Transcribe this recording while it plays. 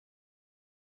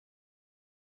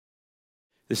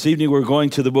This evening we're going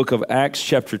to the book of Acts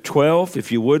chapter 12,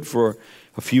 if you would, for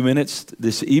a few minutes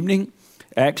this evening.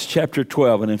 Acts chapter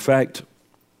 12, and in fact,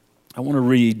 I want to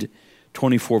read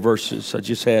 24 verses. I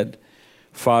just had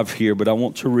 5 here, but I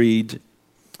want to read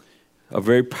a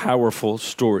very powerful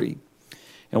story.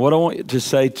 And what I want to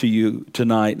say to you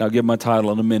tonight, and I'll give my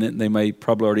title in a minute, and they may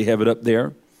probably already have it up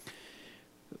there.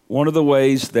 One of the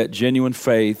ways that genuine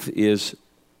faith is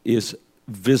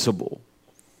visible,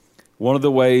 one of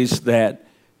the ways that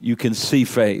you can see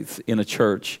faith in a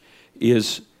church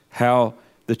is how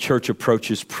the church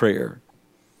approaches prayer.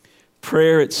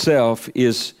 Prayer itself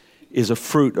is a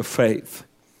fruit of faith.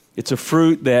 It's a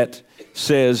fruit that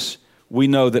says we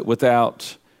know that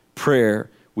without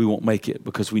prayer we won't make it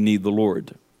because we need the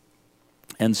Lord.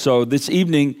 And so this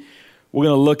evening we're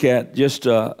going to look at just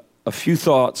a few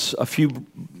thoughts, a few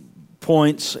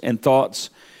points and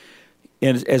thoughts.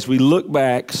 And as we look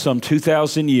back some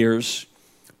 2,000 years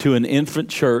to an infant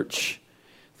church,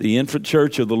 the infant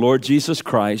church of the Lord Jesus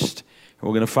Christ, and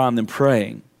we're going to find them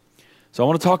praying. So I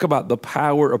want to talk about the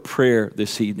power of prayer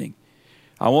this evening.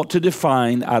 I want to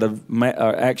define out of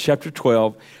Acts chapter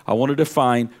 12, I want to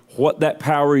define what that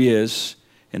power is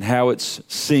and how it's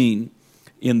seen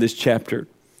in this chapter.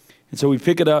 And so we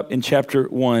pick it up in chapter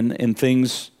 1, and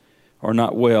things are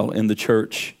not well in the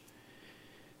church.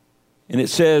 And it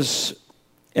says,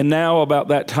 "And now about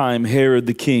that time, Herod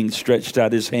the king stretched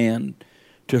out his hand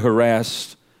to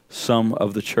harass some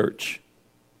of the church."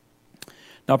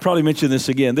 Now, I'll probably mention this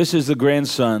again. This is the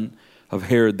grandson of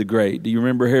Herod the Great. Do you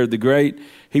remember Herod the Great?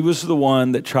 He was the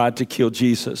one that tried to kill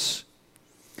Jesus.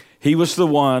 He was the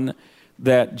one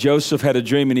that Joseph had a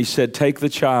dream, and he said, "Take the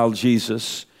child,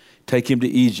 Jesus, take him to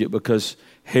Egypt because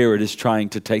Herod is trying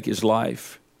to take his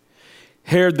life."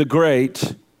 Herod the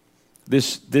Great,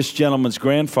 this gentleman's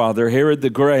grandfather, Herod the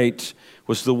Great,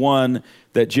 was the one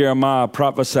that Jeremiah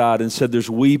prophesied and said there's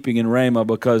weeping in Ramah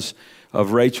because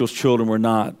of Rachel's children were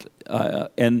not.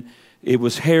 And it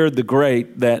was Herod the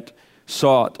Great that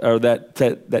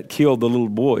that killed the little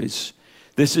boys.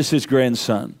 This is his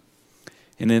grandson.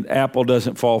 And an apple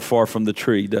doesn't fall far from the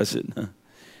tree, does it?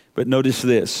 But notice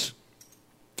this.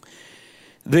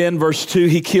 Then, verse 2,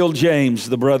 he killed James,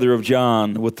 the brother of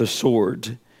John, with the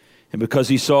sword. And because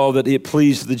he saw that it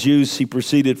pleased the Jews, he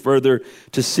proceeded further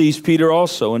to seize Peter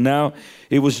also. And now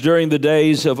it was during the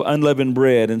days of unleavened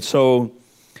bread. And so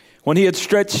when he had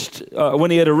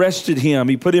arrested him,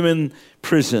 he put him in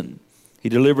prison. He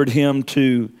delivered him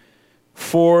to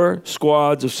 4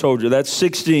 squads of soldiers. That's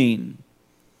 16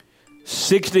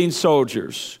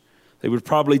 soldiers. They would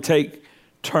probably take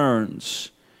turns,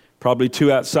 probably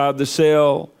 2 outside the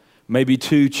cell, maybe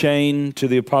 2 chained to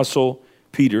the apostle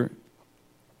Peter,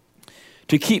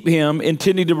 to keep him,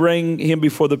 intending to bring him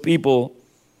before the people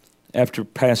after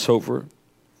Passover.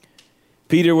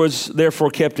 Peter was therefore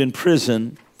kept in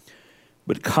prison,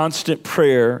 but constant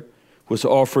prayer was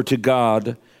offered to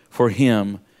God for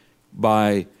him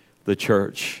by the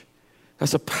church.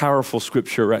 That's a powerful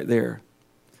scripture right there,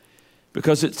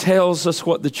 because it tells us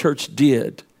what the church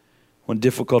did when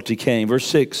difficulty came. Verse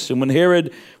 6, "And when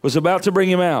Herod was about to bring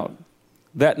him out,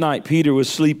 that night Peter was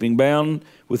sleeping, bound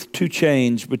with 2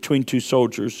 chains between 2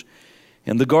 soldiers,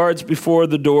 and the guards before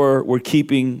the door were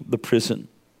keeping the prison.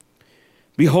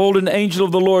 Behold, an angel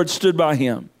of the Lord stood by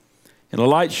him, and a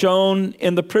light shone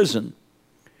in the prison.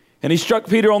 And he struck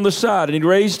Peter on the side, and he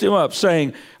raised him up,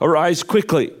 saying, 'Arise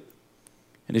quickly.'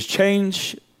 And his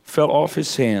chains fell off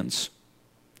his hands.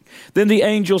 Then the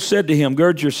angel said to him,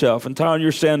 'Gird yourself and tie on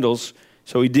your sandals.'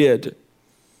 So he did.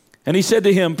 And he said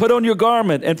to him, 'Put on your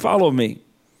garment and follow me.'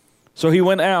 So he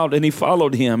went out and he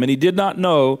followed him, and he did not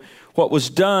know what was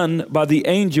done by the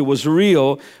angel was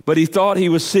real, but he thought he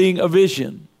was seeing a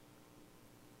vision.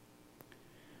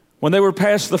 When they were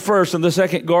past the first and the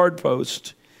second guard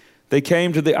post, they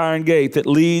came to the iron gate that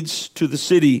leads to the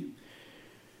city,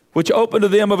 which opened to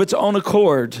them of its own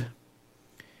accord.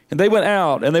 And they went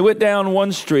out, and they went down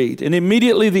one street, and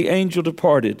immediately the angel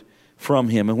departed from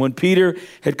him. And when Peter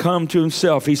had come to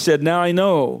himself, he said, 'Now I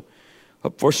know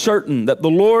for certain that the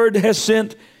Lord has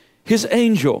sent his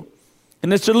angel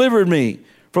and has delivered me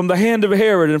from the hand of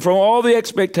Herod and from all the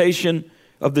expectation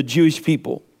of the Jewish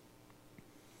people.'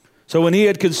 So when he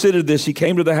had considered this, he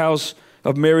came to the house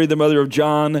of Mary, the mother of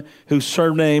John, whose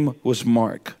surname was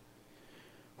Mark,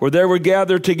 where they were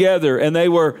gathered together, and they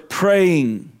were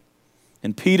praying.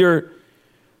 And Peter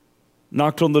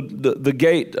knocked on the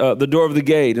gate, the door of the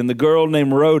gate, and the girl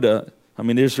named Rhoda,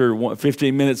 there's her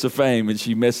 15 minutes of fame, and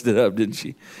she messed it up, didn't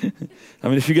she?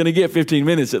 If you're going to get 15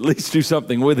 minutes, at least do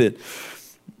something with it.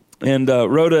 And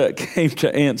Rhoda came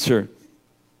to answer.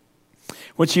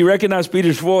 When she recognized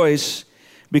Peter's voice,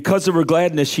 Because of her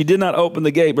gladness, she did not open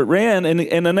the gate, but ran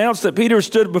and announced that Peter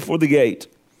stood before the gate.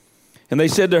 And they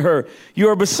said to her, "You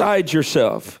are beside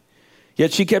yourself."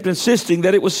 Yet she kept insisting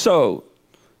that it was so.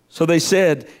 So they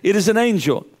said, "It is an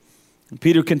angel." And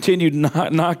Peter continued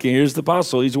knocking. Here's the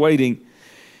apostle. He's waiting.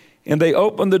 And they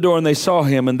opened the door and they saw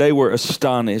him and they were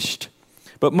astonished.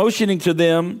 But motioning to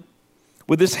them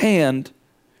with his hand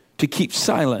to keep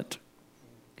silent,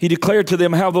 he declared to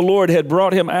them how the Lord had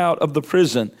brought him out of the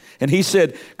prison. And he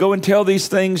said, "Go and tell these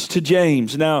things to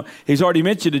James." Now, he's already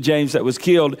mentioned to James that was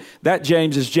killed. That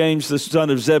James is James, the son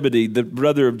of Zebedee, the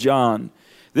brother of John.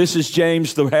 This is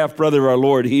James, the half-brother of our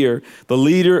Lord here, the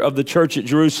leader of the church at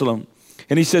Jerusalem.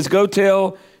 And he says, "Go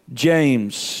tell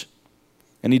James."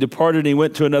 And he departed and he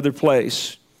went to another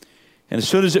place. And as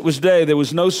soon as it was day, there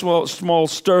was no small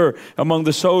stir among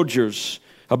the soldiers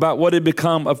about what had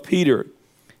become of Peter.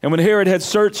 And when Herod had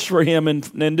searched for him and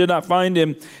did not find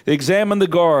him, they examined the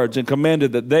guards and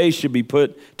commanded that they should be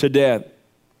put to death.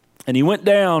 And he went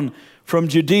down from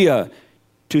Judea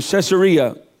to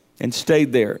Caesarea and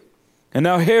stayed there. And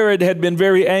now Herod had been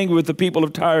very angry with the people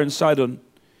of Tyre and Sidon.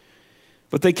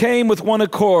 But they came with one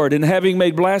accord, and having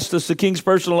made Blastus, the king's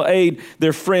personal aide,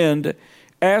 their friend,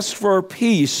 asked for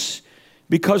peace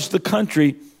because the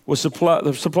country was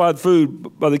supplied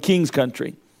food by the king's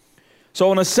country. So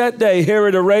on a set day,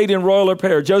 Herod, arrayed in royal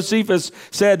apparel, Josephus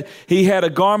said he had a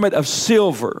garment of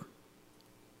silver,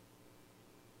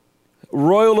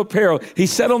 royal apparel. He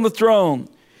sat on the throne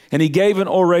and he gave an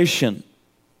oration.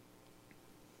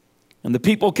 And the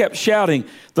people kept shouting,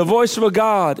 "The voice of a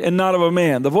God and not of a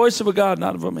man. The voice of a God,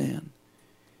 not of a man."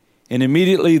 And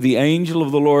immediately the angel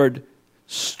of the Lord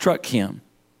struck him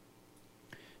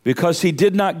because he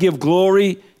did not give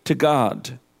glory to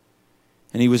God.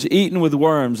 And he was eaten with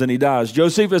worms and he dies.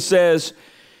 Josephus says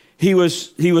he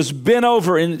was bent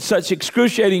over in such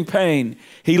excruciating pain.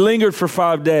 He lingered for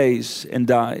 5 days and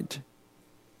died.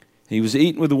 He was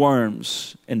eaten with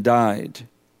worms and died.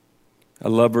 I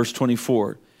love verse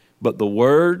 24. But the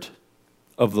word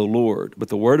of the Lord, but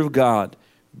the word of God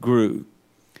grew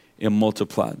and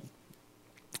multiplied.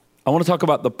 I want to talk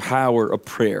about the power of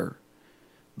prayer.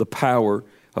 The power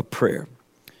of prayer.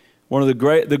 One of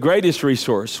the greatest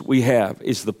resource we have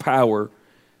is the power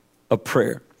of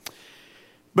prayer.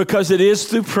 Because it is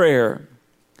through prayer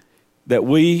that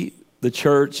we, the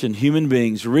church and human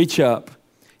beings, reach up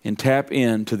and tap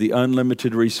into the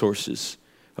unlimited resources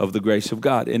of the grace of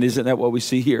God. And isn't that what we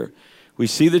see here? We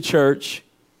see the church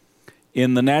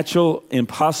in the natural,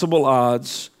 impossible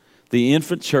odds, the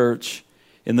infant church,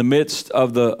 in the midst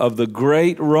of the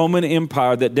great Roman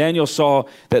Empire that Daniel saw,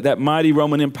 that mighty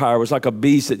Roman Empire was like a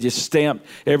beast that just stamped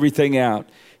everything out.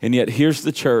 And yet here's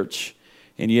the church.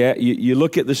 And yet you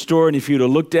look at the story, and if you'd have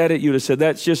looked at it, you'd have said,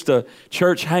 that's just a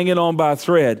church hanging on by a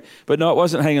thread. But no, it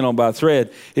wasn't hanging on by a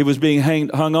thread. It was being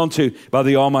hung on to by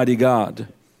the Almighty God.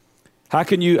 How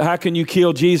can you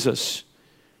kill Jesus?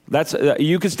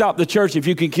 You can stop the church if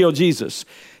you can kill Jesus.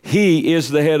 He is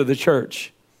the head of the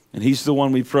church. And he's the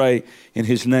one we pray in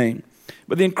his name.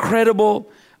 But the incredible,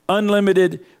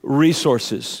 unlimited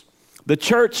resources. The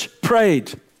church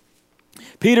prayed.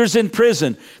 Peter's in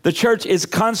prison. The church is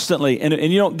constantly, and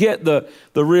you don't get the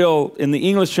real, in the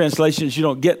English translations, you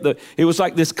don't get it was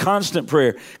like this constant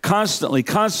prayer. Constantly.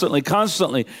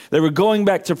 They were going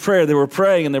back to prayer. They were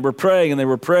praying and they were praying and they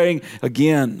were praying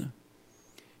again.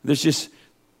 There's just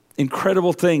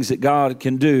incredible things that God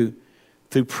can do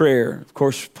through prayer. Of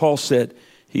course, Paul said,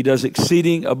 he does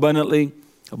exceeding abundantly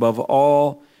above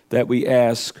all that we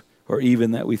ask or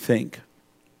even that we think.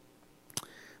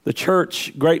 The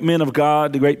church, great men of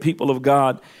God, the great people of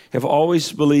God, have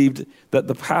always believed that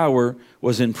the power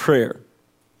was in prayer.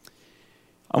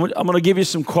 I'm going to give you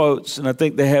some quotes, and I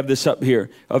think they have this up here,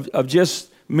 of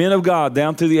just men of God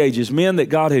down through the ages, men that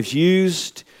God has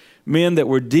used, men that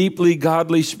were deeply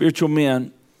godly, spiritual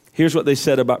men. Here's what they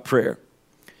said about prayer.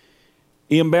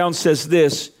 Ian Bounds says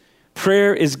this: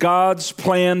 prayer is God's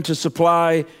plan to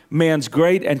supply man's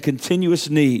great and continuous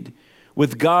need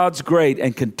with God's great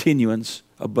and continuous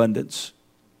abundance.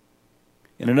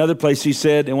 In another place he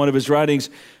said in one of his writings,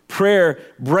 prayer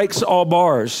breaks all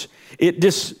bars. It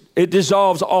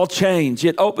dissolves all chains.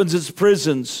 It opens its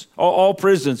prisons, all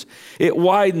prisons. It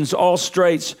widens all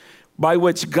straits by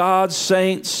which God's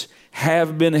saints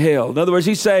have been held. In other words,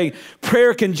 he's saying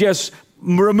prayer can just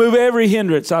remove every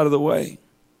hindrance out of the way.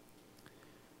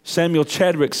 Samuel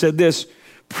Chadwick said this: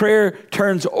 prayer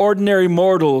turns ordinary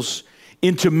mortals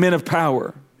into men of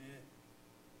power.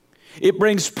 It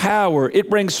brings power, it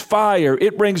brings fire,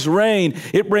 it brings rain,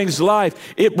 it brings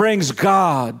life, it brings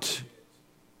God.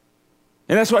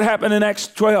 And that's what happened in Acts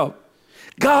 12.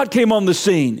 God came on the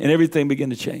scene and everything began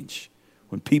to change.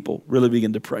 when people really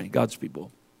begin to pray, God's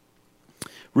people.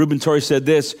 Reuben Torrey said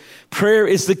this: prayer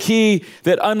is the key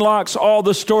that unlocks all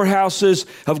the storehouses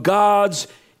of God's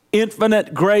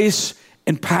infinite grace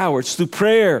and power. It's through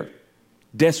prayer,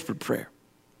 desperate prayer.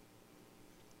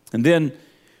 And then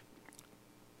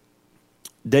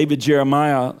David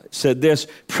Jeremiah said this: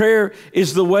 prayer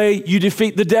is the way you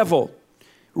defeat the devil,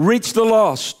 reach the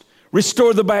lost,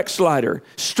 restore the backslider,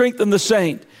 strengthen the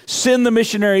saint, send the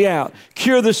missionary out,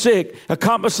 cure the sick,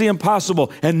 accomplish the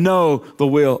impossible, and know the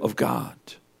will of God.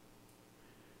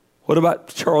 What about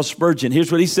Charles Spurgeon?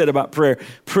 Here's what he said about prayer.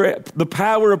 The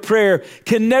power of prayer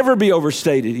can never be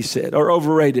overstated, he said, or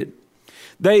overrated.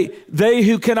 They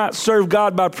who cannot serve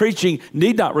God by preaching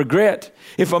need not regret.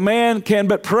 If a man can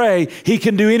but pray, he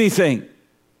can do anything.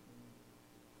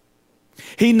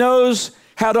 He knows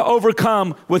how to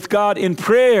overcome with God in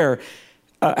prayer.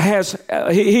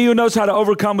 He who knows how to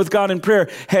overcome with God in prayer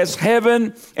has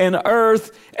heaven and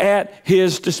earth at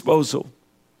his disposal.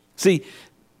 See,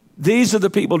 these are the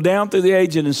people down through the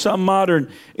age and in some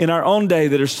modern, in our own day,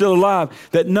 that are still alive,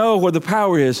 that know where the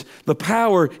power is. The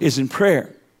power is in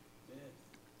prayer.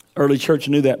 Early church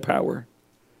knew that power.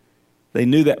 They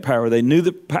knew that power. They knew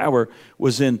the power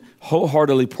was in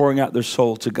wholeheartedly pouring out their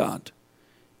soul to God.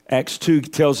 Acts 2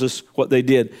 tells us what they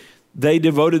did. They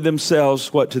devoted themselves,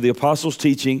 to the apostles'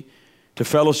 teaching, to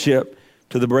fellowship,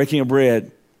 to the breaking of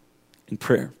bread, and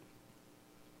prayer.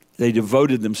 They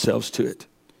devoted themselves to it.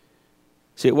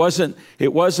 See, it wasn't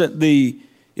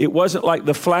like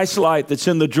the flashlight that's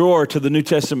in the drawer to the New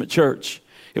Testament church.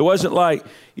 It wasn't like,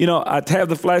 I have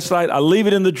the flashlight, I leave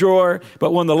it in the drawer,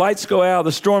 but when the lights go out,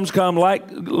 the storms come,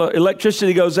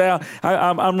 electricity goes out,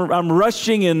 I'm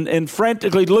rushing and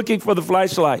frantically looking for the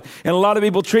flashlight. And a lot of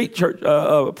people treat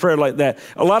prayer like that.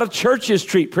 A lot of churches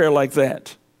treat prayer like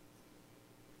that.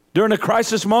 During a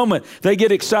crisis moment, they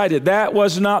get excited. That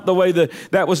was not the way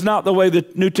the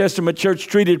New Testament church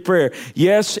treated prayer.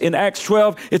 Yes, in Acts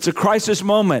 12, it's a crisis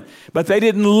moment, but they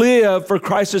didn't live for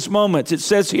crisis moments. It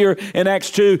says here in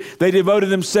Acts 2, they devoted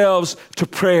themselves to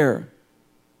prayer.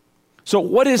 So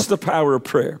what is the power of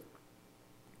prayer?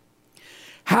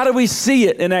 How do we see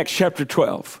it in Acts chapter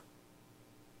 12?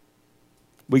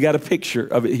 We got a picture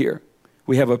of it here.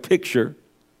 We have a picture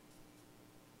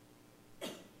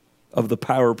of the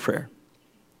power of prayer.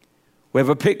 We have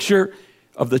a picture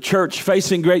of the church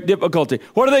facing great difficulty.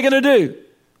 What are they going to do?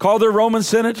 Call their Roman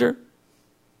senator?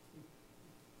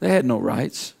 They had no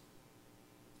rights.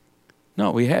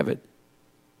 No, we have it.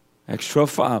 Acts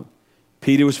 12:5.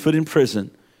 Peter was put in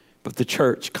prison, but the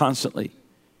church constantly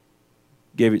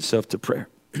gave itself to prayer.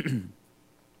 Let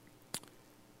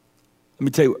me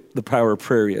tell you what the power of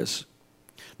prayer is.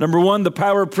 Number one, the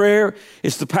power of prayer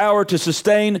is the power to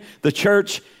sustain the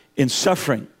church in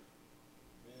suffering.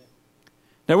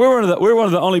 Now, we're one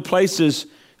of the only places,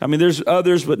 there's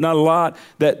others, but not a lot,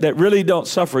 that really don't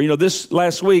suffer. This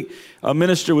last week, a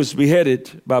minister was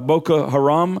beheaded by Boko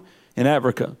Haram in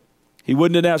Africa. He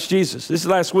wouldn't announce Jesus. This is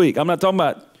last week. I'm not talking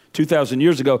about 2,000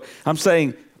 years ago. I'm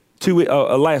saying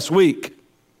last week.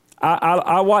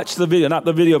 I watched the video, not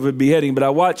the video of a beheading, but I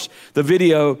watched the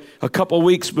video a couple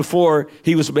weeks before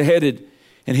he was beheaded,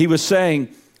 and he was saying,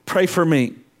 "Pray for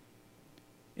me."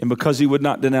 And because he would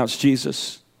not denounce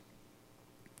Jesus.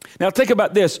 Now think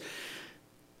about this.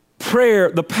 Prayer,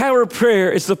 the power of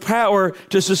prayer is the power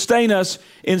to sustain us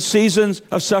in seasons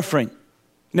of suffering.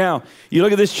 Now, you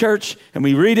look at this church and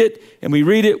we read it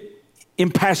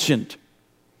impassioned.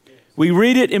 We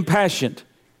read it impassioned.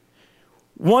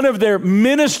 One of their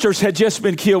ministers had just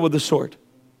been killed with a sword.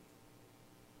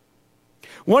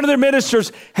 One of their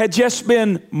ministers had just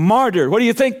been martyred. What do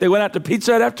you think? They went out to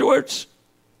Pizza Hut afterwards?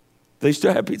 They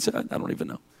still have Pizza Hut? I don't even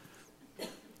know.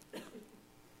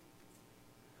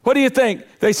 What do you think?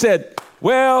 They said,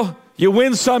 well, you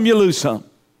win some, you lose some.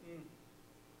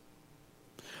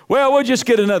 Well, we'll just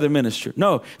get another minister.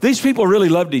 No, these people really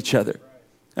loved each other.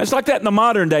 It's like that in the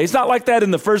modern day. It's not like that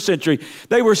in the first century.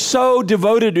 They were so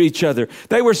devoted to each other.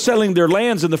 They were selling their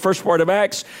lands in the first part of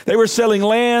Acts. They were selling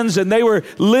lands and they were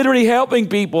literally helping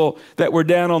people that were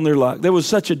down on their luck. There was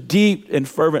such a deep and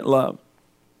fervent love.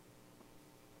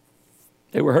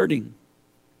 They were hurting.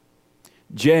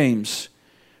 James,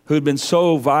 who had been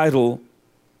so vital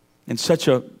and such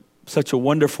a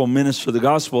wonderful minister of the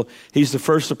gospel, he's the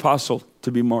first apostle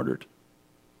to be martyred.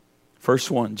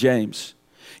 First one, James.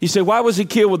 You say, why was he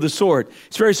killed with the sword?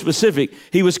 It's very specific.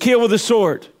 He was killed with a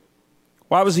sword.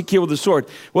 Why was he killed with the sword?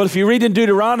 Well, if you read in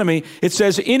Deuteronomy, it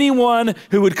says anyone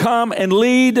who would come and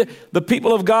lead the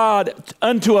people of God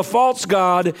unto a false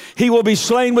god, he will be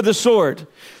slain with the sword.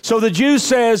 So the Jew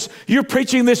says, you're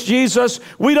preaching this Jesus.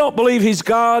 We don't believe he's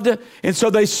God. And so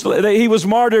he was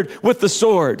martyred with the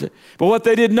sword. But what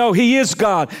they didn't know, he is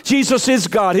God. Jesus is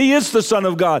God. He is the Son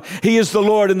of God. He is the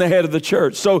Lord and the head of the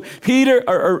church. So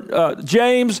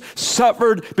James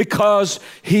suffered because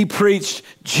he preached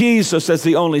Jesus as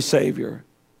the only Savior.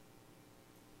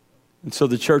 And so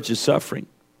the church is suffering.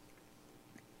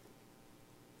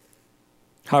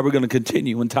 How are we going to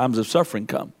continue when times of suffering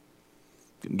come?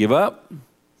 Give up?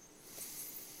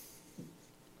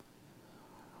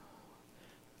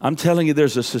 I'm telling you,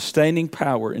 there's a sustaining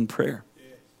power in prayer.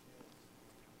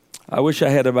 I wish I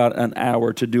had about an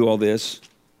hour to do all this,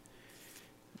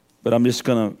 but I'm just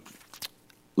going to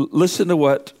listen to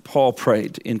what Paul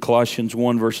prayed in Colossians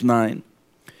 1, verse 9.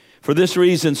 For this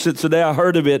reason, since the day I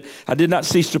heard of it, I did not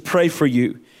cease to pray for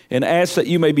you and ask that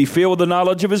you may be filled with the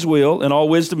knowledge of his will and all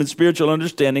wisdom and spiritual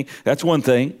understanding. That's one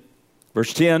thing.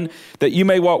 Verse 10, that you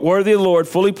may walk worthy of the Lord,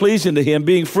 fully pleasing to him,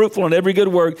 being fruitful in every good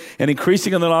work and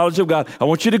increasing in the knowledge of God. I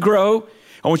want you to grow.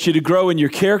 I want you to grow in your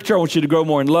character. I want you to grow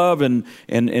more in love and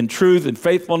truth and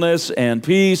faithfulness and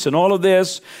peace and all of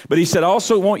this. But he said, I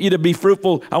also want you to be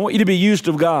fruitful. I want you to be used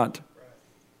of God.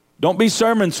 Don't be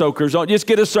sermon soakers. Don't just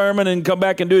get a sermon and come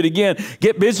back and do it again.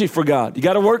 Get busy for God. You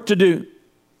got a work to do.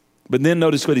 But then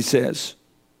notice what he says.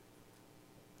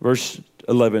 Verse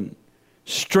 11,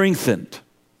 strengthened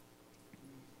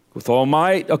with all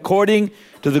might according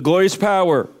to the glorious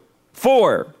power.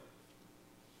 For,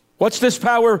 what's this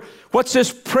power? What's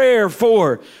this prayer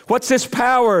for? What's this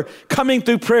power coming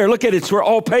through prayer? Look at it. It's for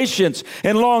all patience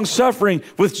and long suffering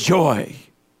with joy.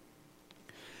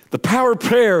 The power of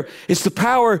prayer is the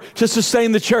power to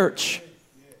sustain the church.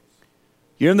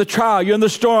 You're in the trial, you're in the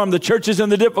storm, the church is in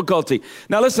the difficulty.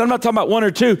 Now listen, I'm not talking about one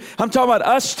or two. I'm talking about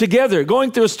us together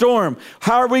going through a storm.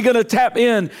 How are we going to tap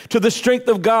in to the strength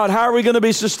of God? How are we going to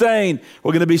be sustained?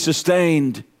 We're going to be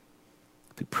sustained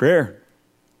through prayer.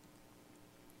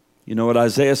 You know what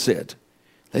Isaiah said?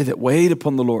 They that wait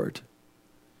upon the Lord,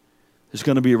 there's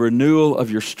going to be a renewal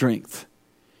of your strength.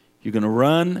 You're going to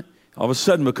run all of a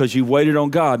sudden because you waited on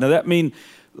God. Now that means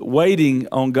waiting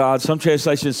on God. Some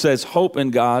translation says hope in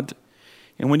God.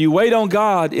 And when you wait on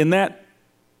God in that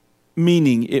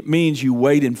meaning, it means you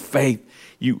wait in faith.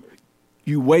 You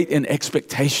wait in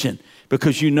expectation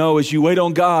because you know as you wait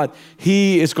on God,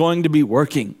 he is going to be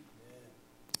working.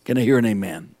 Can I hear an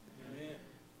amen? Amen.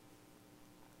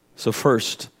 So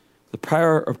first, the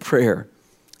power of prayer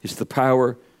is the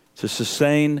power to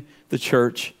sustain the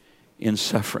church in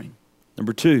suffering.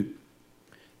 Number two,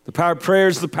 the power of prayer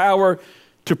is the power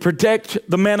to protect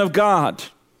the man of God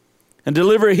and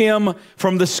deliver him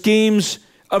from the schemes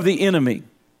of the enemy.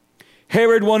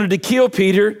 Herod wanted to kill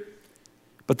Peter,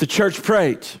 but the church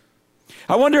prayed.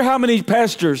 I wonder how many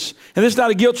pastors, and this is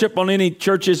not a guilt trip on any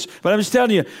churches, but I'm just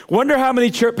telling you, wonder how many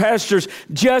church pastors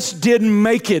just didn't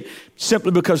make it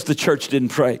simply because the church didn't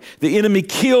pray. The enemy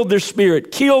killed their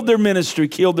spirit, killed their ministry,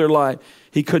 killed their life.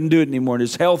 He couldn't do it anymore, and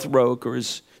his health broke or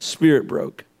his spirit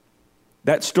broke.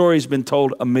 That story's been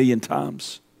told 1,000,000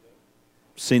 times.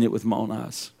 Seen it with my own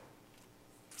eyes.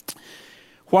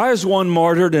 Why is one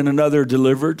martyred and another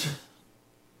delivered?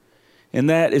 And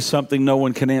that is something no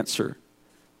one can answer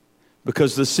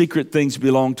because the secret things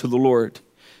belong to the Lord.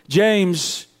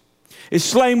 James is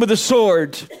slain with a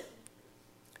sword.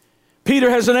 Peter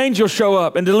has an angel show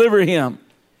up and deliver him,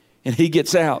 and he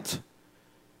gets out.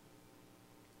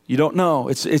 You don't know.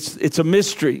 It's a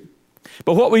mystery.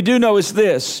 But what we do know is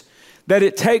this, that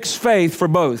it takes faith for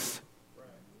both.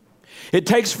 It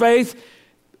takes faith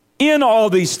in all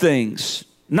these things,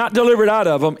 not delivered out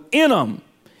of them, in them,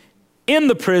 in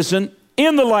the prison,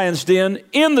 in the lion's den,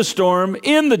 in the storm,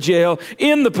 in the jail,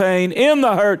 in the pain, in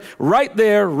the hurt, right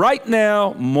there, right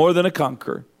now, more than a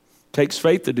conqueror. It takes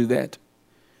faith to do that.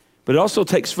 But it also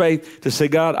takes faith to say,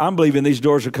 God, I'm believing these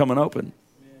doors are coming open.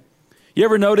 Amen. You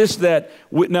ever notice that?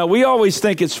 We always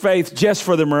think it's faith just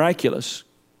for the miraculous.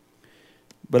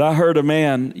 But I heard a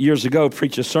man years ago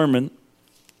preach a sermon,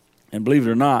 and believe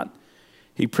it or not,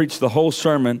 he preached the whole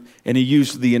sermon, and he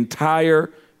used the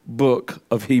entire book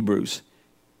of Hebrews.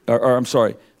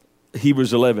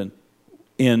 Hebrews 11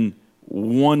 in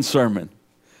one sermon.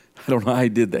 I don't know how he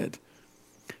did that.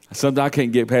 Sometimes I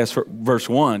can't get past verse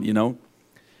 1, you know.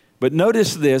 But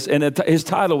notice this, and his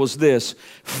title was this,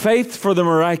 Faith for the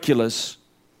Miraculous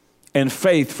and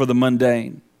Faith for the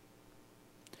Mundane.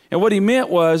 And what he meant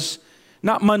was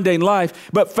not mundane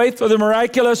life, but faith for the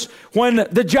miraculous when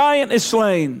the giant is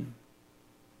slain.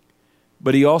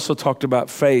 But he also talked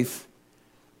about faith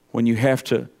when you have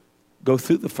to go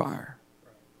through the fire.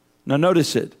 Now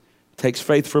notice it. It takes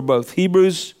faith for both.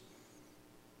 Hebrews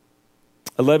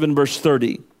 11 verse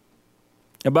 30.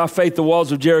 And by faith the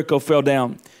walls of Jericho fell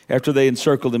down after they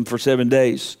encircled them for 7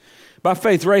 days. By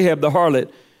faith Rahab the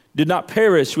harlot did not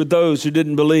perish with those who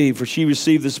didn't believe, for she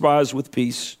received the spies with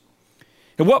peace.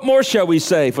 And what more shall we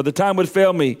say? For the time would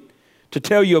fail me to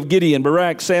tell you of Gideon,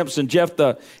 Barak, Samson,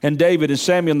 Jephthah, and David, and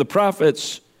Samuel, and the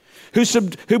prophets, who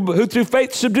through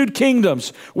faith subdued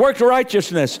kingdoms, worked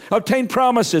righteousness, obtained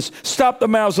promises, stopped the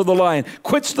mouths of the lion,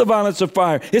 quenched the violence of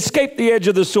fire, escaped the edge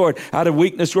of the sword, out of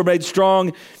weakness were made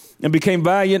strong, and became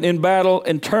valiant in battle,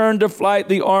 and turned to flight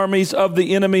the armies of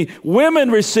the enemy.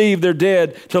 Women received their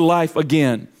dead to life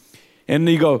again. And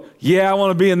you go, yeah, I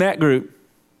want to be in that group.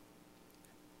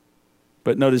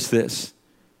 But notice this.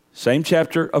 Same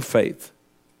chapter of faith.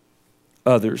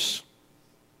 Others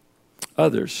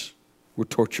were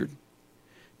tortured,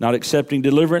 not accepting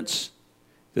deliverance,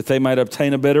 that they might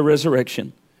obtain a better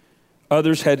resurrection.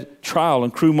 Others had trial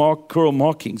and cruel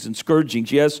mockings and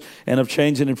scourgings, yes, and of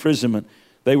chains and imprisonment.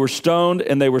 They were stoned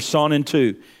and they were sawn in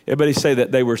two. Everybody say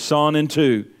that. They were sawn in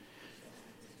two.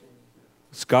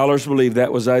 Scholars believe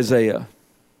that was Isaiah,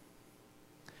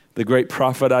 the great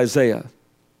prophet Isaiah,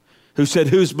 who said,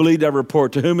 who's believed our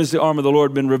report? To whom has the arm of the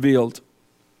Lord been revealed?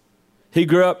 He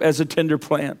grew up as a tender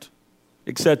plant,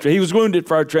 etc. He was wounded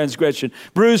for our transgression,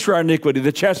 bruised for our iniquity.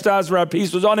 The chastisement of our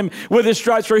peace was on him. With his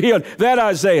stripes we're healed. That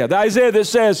Isaiah, the Isaiah that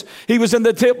says he was in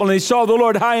the temple and he saw the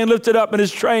Lord high and lifted up and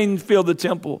his train filled the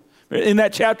temple. In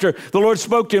that chapter, the Lord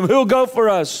spoke to him, who'll go for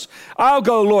us? I'll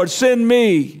go, Lord, send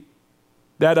me.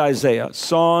 That Isaiah,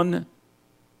 sawn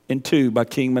in two by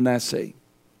King Manasseh.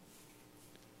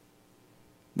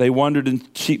 They wandered in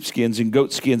sheepskins and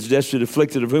goatskins, destitute,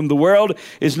 afflicted, of whom the world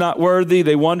is not worthy.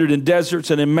 They wandered in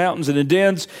deserts and in mountains and in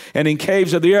dens and in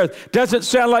caves of the earth. Doesn't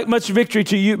sound like much victory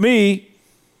to you, me,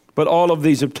 but all of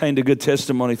these obtained a good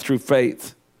testimony through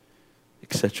faith,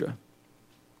 etc.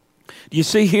 Do you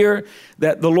see here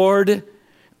that the Lord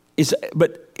is,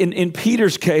 but in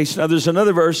Peter's case, now there's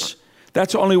another verse,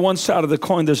 that's only one side of the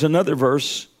coin. There's another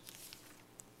verse,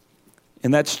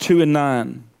 and that's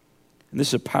 2:9. And this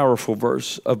is a powerful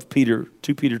verse of Peter,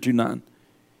 2 Peter 2:9.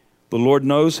 The Lord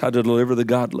knows how to deliver the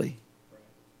godly.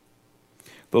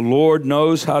 The Lord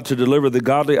knows how to deliver the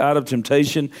godly out of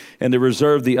temptation and to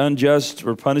reserve the unjust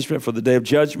for punishment for the day of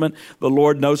judgment. The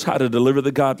Lord knows how to deliver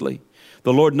the godly.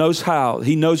 The Lord knows how.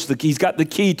 He knows He's got the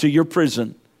key to your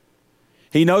prison.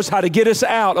 He knows how to get us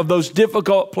out of those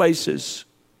difficult places.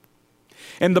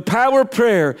 And the power of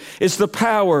prayer is the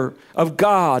power of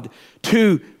God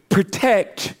to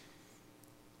protect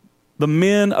the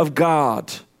men of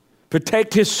God,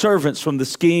 protect his servants from the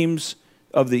schemes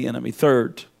of the enemy.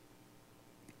 Third,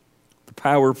 the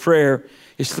power of prayer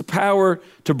is the power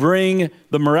to bring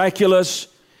the miraculous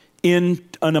in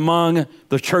and among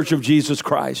the church of Jesus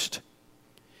Christ.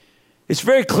 It's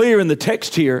very clear in the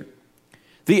text here.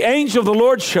 The angel of the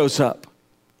Lord shows up.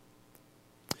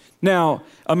 Now,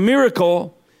 a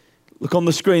miracle, look on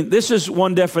the screen. This is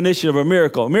one definition of a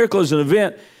miracle. A miracle is an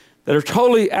event that are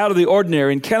totally out of the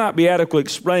ordinary and cannot be adequately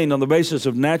explained on the basis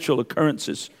of natural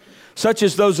occurrences, such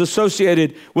as those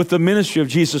associated with the ministry of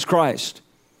Jesus Christ.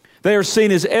 They are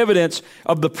seen as evidence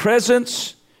of the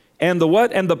presence and the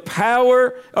what? And the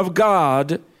power of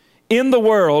God in the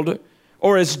world,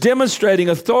 or as demonstrating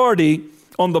authority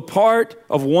on the part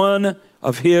of one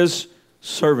of his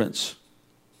servants.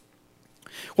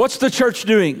 What's the church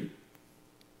doing?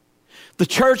 The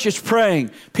church is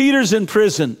praying. Peter's in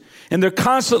prison. And they're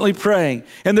constantly praying,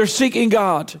 and they're seeking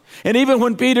God. And even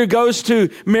when Peter goes to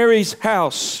Mary's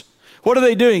house, what are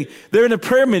they doing? They're in a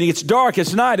prayer meeting. It's dark.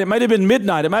 It's night. It might have been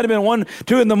midnight. It might have been 1,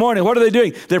 2 in the morning. What are they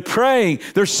doing? They're praying.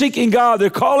 They're seeking God. They're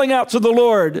calling out to the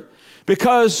Lord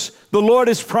because the Lord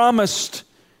has promised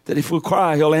that if we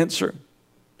cry, he'll answer.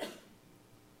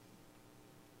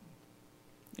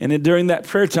 And during that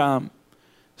prayer time,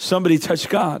 somebody touched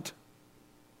God.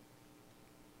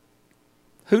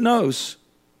 Who knows?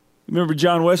 Remember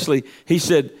John Wesley, he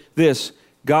said this,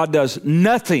 God does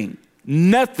nothing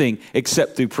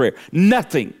except through prayer.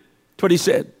 Nothing. That's what he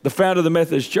said. The founder of the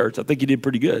Methodist Church, I think he did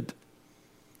pretty good.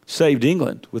 Saved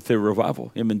England with their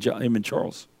revival, him and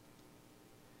Charles.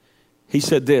 He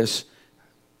said this,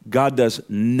 God does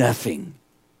nothing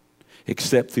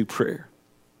except through prayer.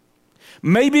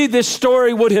 Maybe this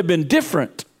story would have been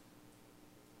different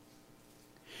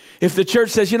if the church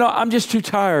says, I'm just too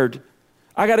tired.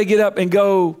 I got to get up and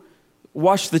go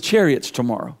wash the chariots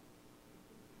tomorrow.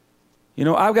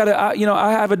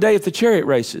 I have a day at the chariot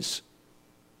races.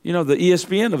 The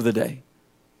ESPN of the day.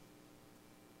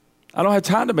 I don't have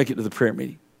time to make it to the prayer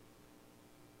meeting.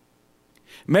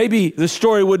 Maybe the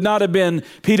story would not have been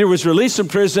Peter was released from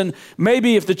prison.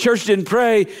 Maybe if the church didn't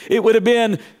pray, it would have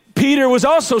been Peter was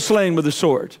also slain with a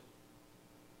sword.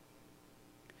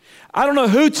 I don't know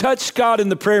who touched God in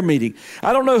the prayer meeting.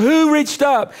 I don't know who reached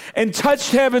up and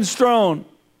touched heaven's throne.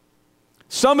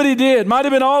 Somebody did. Might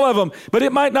have been all of them, but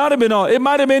it might not have been all. It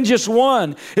might have been just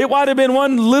one. It might have been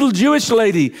one little Jewish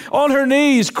lady on her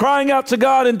knees crying out to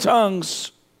God in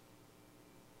tongues.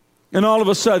 And all of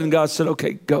a sudden God said,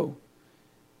 okay, go.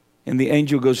 And the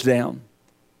angel goes down.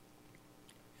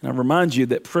 And I remind you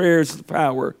that prayer is the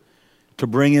power to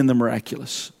bring in the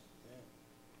miraculous.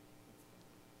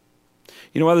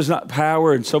 You know why there's not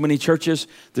power in so many churches?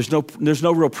 There's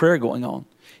no real prayer going on.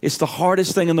 It's the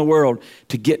hardest thing in the world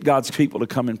to get God's people to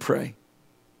come and pray.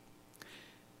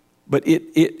 But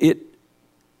it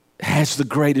has the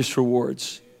greatest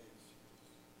rewards.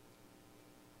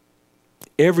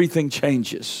 Everything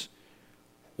changes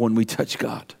when we touch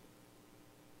God.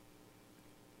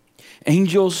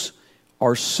 Angels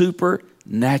are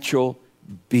supernatural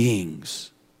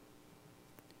beings.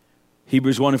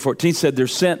 Hebrews 1:14 said they're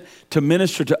sent to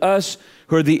minister to us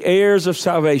who are the heirs of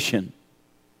salvation.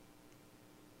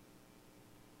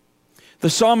 The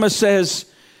psalmist says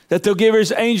that they'll give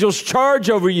his angels charge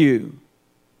over you.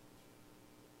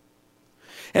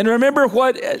 And remember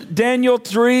what Daniel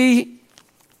 3,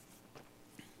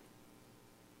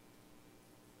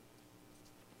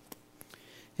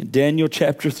 in Daniel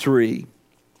chapter 3,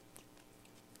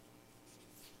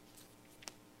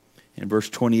 in verse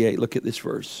 28, look at this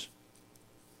verse.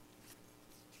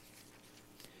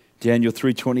 Daniel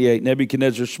 3:28,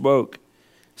 Nebuchadnezzar spoke,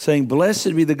 saying,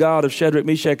 blessed be the God of Shadrach,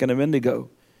 Meshach, and Abednego,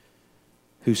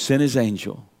 who sent his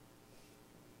angel,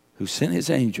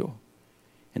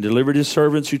 and delivered his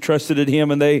servants who trusted in him,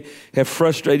 and they have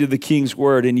frustrated the king's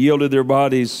word and yielded their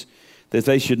bodies that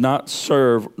they should not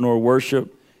serve nor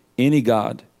worship any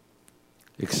God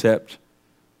except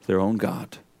their own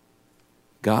God.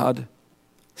 God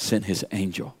sent his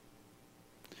angel.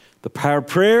 The power of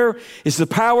prayer is the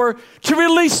power to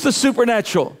release the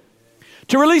supernatural,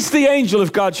 to release the angel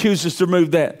if God chooses to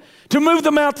move that, to move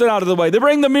the mountain out of the way, to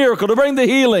bring the miracle, to bring the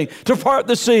healing, to part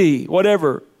the sea,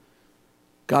 whatever.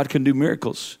 God can do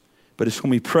miracles, but it's when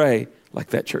we pray like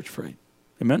that church prayed.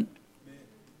 Amen?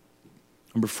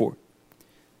 Number 4,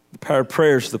 the power of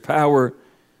prayer is the power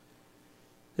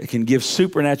that can give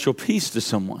supernatural peace to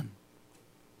someone.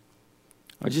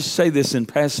 I'll just say this in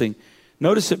passing.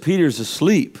 Notice that Peter's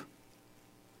asleep.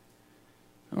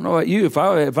 I don't know about you. If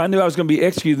I knew I was going to be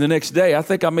executed the next day, I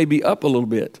think I may be up a little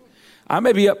bit. I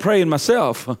may be up praying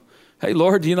myself. Hey,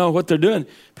 Lord, do you know what they're doing?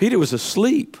 Peter was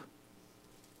asleep.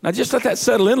 Now, just let that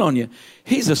settle in on you.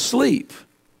 He's asleep.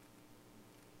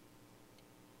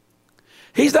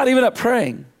 He's not even up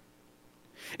praying.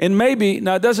 And maybe,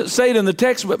 now it doesn't say it in the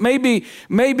text, but maybe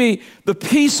the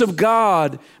peace of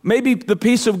God,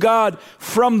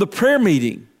 from the prayer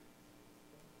meeting,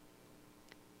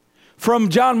 from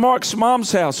John Mark's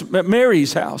mom's house,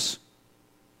 Mary's house.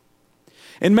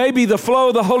 And maybe the flow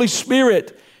of the Holy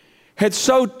Spirit had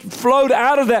so flowed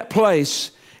out of that place,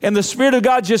 and the Spirit of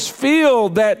God just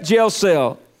filled that jail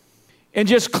cell and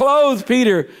just clothed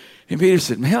Peter. And Peter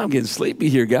said, man, I'm getting sleepy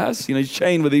here, guys. You know, he's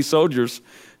chained with these soldiers.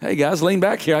 Hey, guys, lean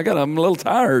back here. I'm a little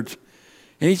tired.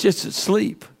 And he's just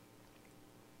asleep.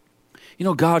 You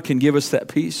know, God can give us that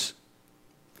peace.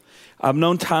 I've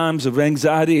known times of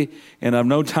anxiety, and I've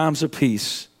known times of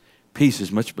peace. Peace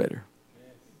is much better.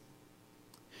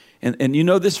 And you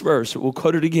know this verse, we'll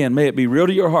quote it again. May it be real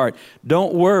to your heart.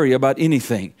 Don't worry about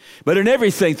anything, but in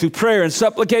everything through prayer and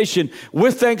supplication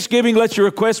with thanksgiving, let your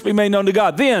requests be made known to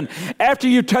God. Then, after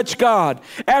you touch God,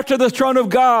 after the throne of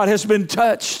God has been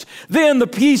touched, then the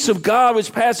peace of God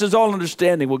which passes all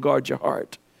understanding will guard your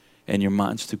heart and your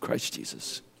minds through Christ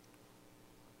Jesus.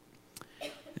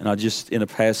 And I'll just, in a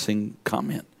passing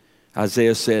comment,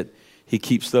 Isaiah said, he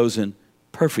keeps those in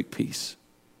perfect peace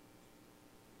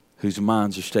whose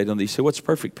minds are stayed on thee. So what's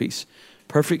perfect peace?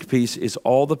 Perfect peace is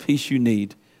all the peace you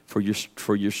need for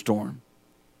your storm.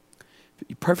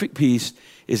 Perfect peace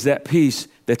is that peace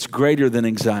that's greater than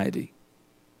anxiety.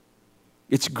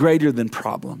 It's greater than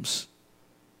problems.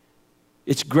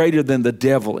 It's greater than the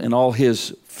devil and all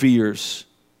his fears.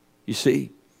 You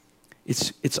see,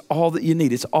 it's all that you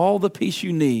need. It's all the peace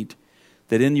you need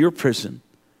that in your prison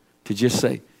to just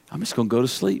say, I'm just going to go to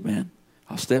sleep, man.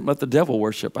 I'll stay up and let the devil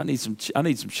worship. I need some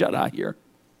shut-eye here.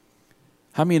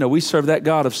 How many know we serve that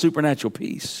God of supernatural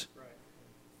peace? Right.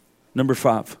 Number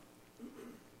 5.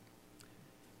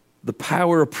 The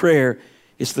power of prayer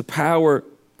is the power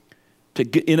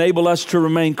to enable us to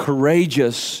remain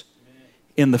courageous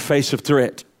in the face of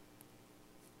threat.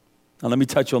 Now let me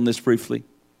touch on this briefly.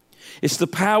 It's the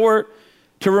power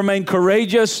to remain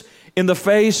courageous in the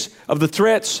face of the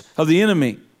threats of the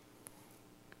enemy.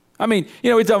 I mean,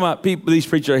 we're talking about people, these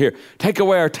preachers right here, take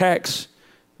away our tax.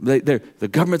 The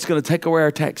government's going to take away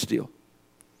our tax deal.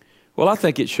 Well, I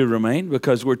think it should remain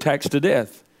because we're taxed to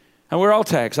death. And we're all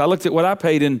taxed. I looked at what I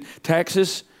paid in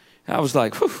taxes. I was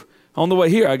like, whew, on the way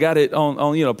here, I got it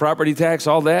on property tax,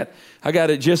 all that. I got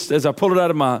it just as I pulled it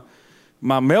out of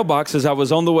my mailbox as I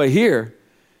was on the way here.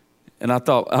 And I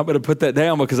thought, I better put that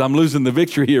down because I'm losing the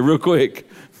victory here real quick.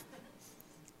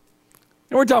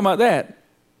 And we're talking about that.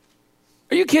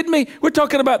 Are you kidding me? We're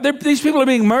talking about these people are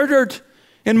being murdered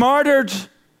and martyred.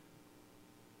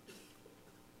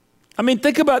 I mean,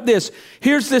 think about this.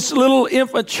 Here's this little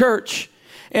infant church,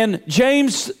 and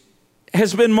James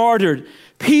has been martyred.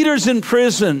 Peter's in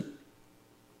prison.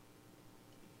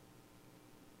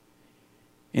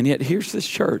 And yet here's this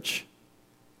church.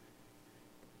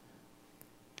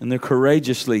 And they're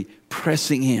courageously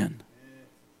pressing in.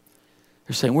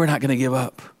 They're saying, we're not going to give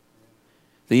up.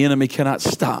 The enemy cannot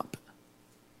stop.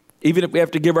 Even if we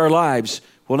have to give our lives,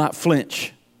 we'll not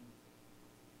flinch.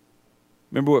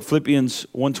 Remember what Philippians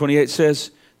 1:28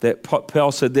 says? That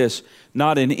Paul said this,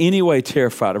 not in any way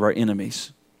terrified of our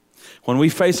enemies. When we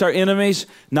face our enemies,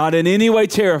 not in any way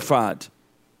terrified.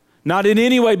 Not in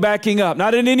any way backing up.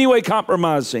 Not in any way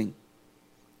compromising.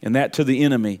 And that to the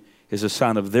enemy is a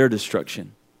sign of their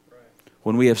destruction.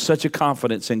 When we have such a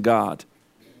confidence in God,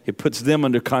 it puts them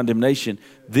under condemnation.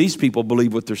 These people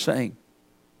believe what they're saying.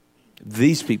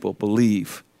 These people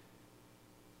believe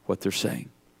what they're saying.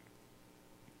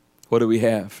 What do we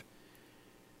have?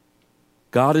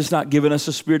 God has not given us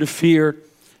a spirit of fear,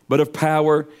 but of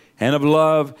power and of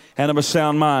love and of a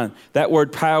sound mind. That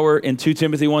word power in 2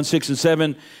 Timothy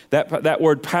 1:6-7, that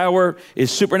word power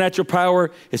is supernatural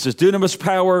power. It's this dunamis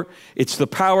power. It's the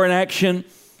power in action.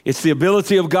 It's the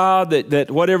ability of God that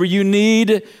whatever you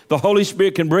need, the Holy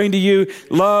Spirit can bring to you.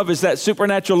 Love is that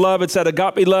supernatural love. It's that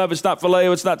agape love. It's not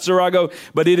phileo. It's not serago,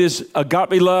 but it is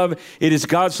agape love. It is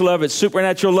God's love. It's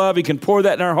supernatural love. He can pour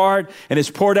that in our heart, and it's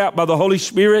poured out by the Holy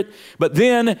Spirit. But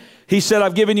then he said,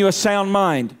 I've given you a sound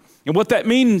mind. And what that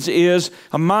means is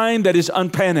a mind that is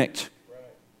unpanicked.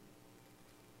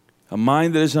 A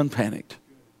mind that is unpanicked.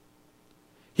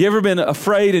 You ever been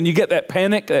afraid and you get that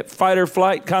panic, that fight or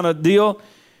flight kind of deal?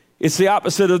 It's the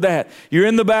opposite of that. You're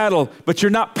in the battle, but you're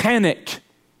not panicked.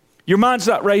 Your mind's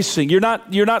not racing. You're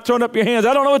not throwing up your hands.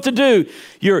 I don't know what to do.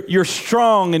 You're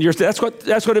strong, and that's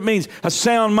what it means. A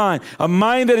sound mind, a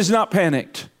mind that is not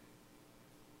panicked.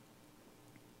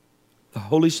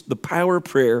 The power of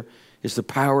prayer is the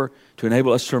power to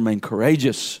enable us to remain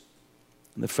courageous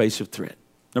in the face of threat.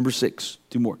 Number 6,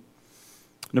 2 more.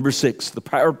 Number 6, the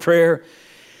power of prayer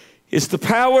is the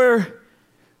power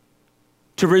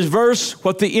to reverse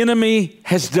what the enemy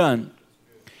has done.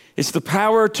 It's the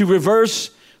power to reverse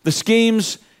the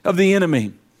schemes of the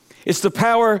enemy. It's the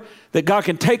power that God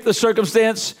can take the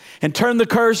circumstance and turn the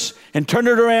curse and turn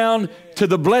it around to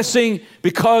the blessing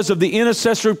because of the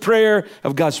intercessory prayer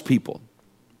of God's people.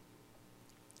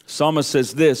 Psalmist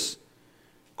says this,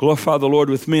 glorify the Lord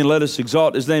with me and let us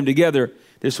exalt his name together.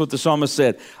 This is what the psalmist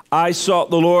said. I sought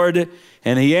the Lord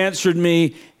and he answered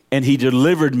me and he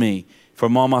delivered me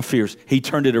from all my fears. He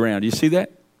turned it around. You see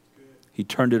that? He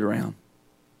turned it around.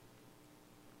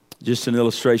 Just an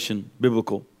illustration,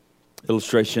 biblical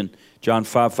illustration. John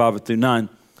 5:5-9.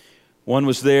 One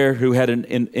was there who had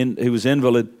who was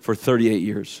invalid for 38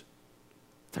 years.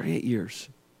 38 years.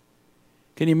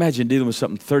 Can you imagine dealing with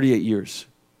something 38 years?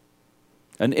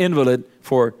 An invalid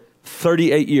for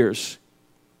 38 years.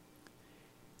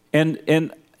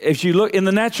 And if you look in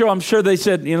the natural, I'm sure they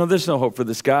said, there's no hope for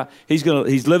this guy. He's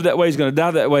lived that way. He's going to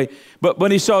die that way. But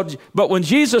when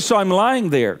Jesus saw him lying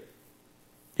there,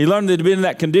 he learned that he'd been in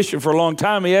that condition for a long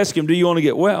time. He asked him, do you want to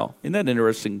get well? Isn't that an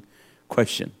interesting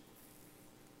question?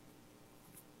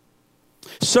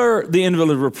 Sir, the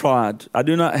invalid replied, I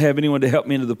do not have anyone to help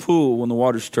me into the pool when the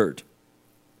water's stirred.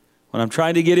 When I'm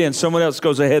trying to get in, someone else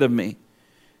goes ahead of me.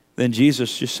 Then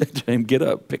Jesus just said to him, get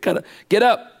up, get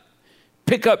up.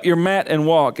 Pick up your mat and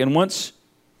walk. And once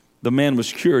the man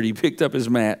was cured, he picked up his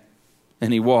mat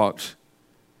and he walked.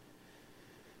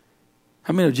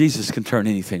 How many of Jesus can turn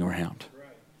anything around?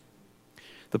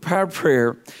 The power of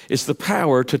prayer is the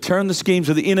power to turn the schemes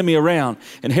of the enemy around.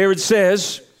 And Herod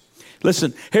says,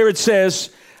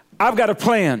 I've got a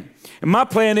plan. And my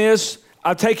plan is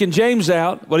I've taken James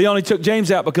out. Well, he only took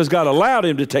James out because God allowed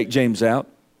him to take James out.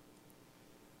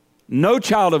 No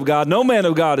child of God, no man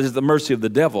of God is at the mercy of the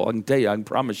devil. I can tell you, I can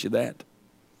promise you that.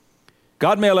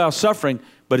 God may allow suffering,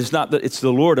 but it's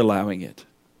the Lord allowing it.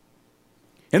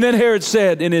 And then Herod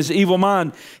said in his evil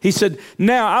mind, he said,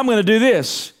 now I'm going to do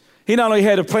this. He not only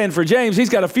had a plan for James, he's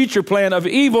got a future plan of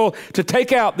evil to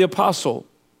take out the apostle.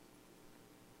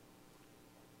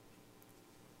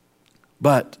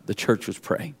 But the church was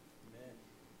praying.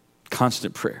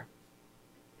 Constant prayer.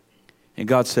 And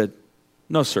God said,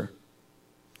 no, sir.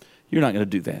 You're not going to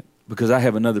do that because I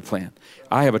have another plan.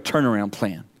 I have a turnaround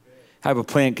plan. I have a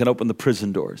plan that can open the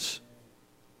prison doors.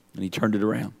 And he turned it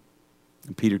around.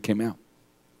 And Peter came out.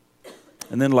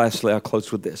 And then lastly, I'll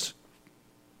close with this.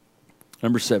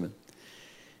 Number 7.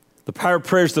 The power of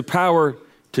prayer is the power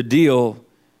to deal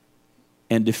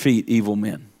and defeat evil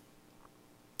men.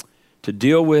 To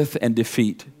deal with and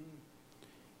defeat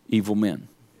evil men.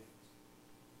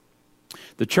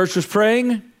 The church was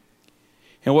praying,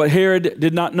 and what Herod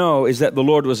did not know is that the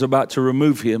Lord was about to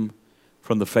remove him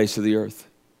from the face of the earth.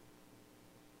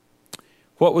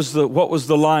 What was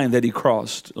the line that he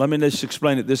crossed? Let me just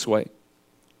explain it this way.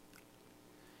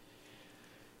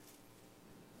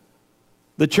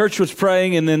 The church was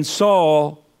praying, and then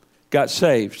Saul got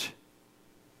saved.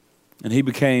 And he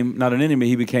became not an enemy,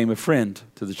 he became a friend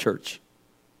to the church.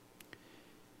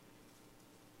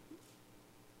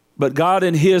 But God,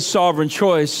 in his sovereign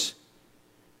choice,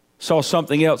 saw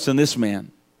something else in this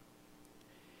man.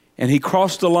 And he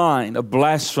crossed the line of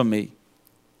blasphemy.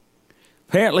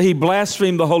 Apparently, he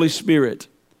blasphemed the Holy Spirit.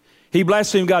 He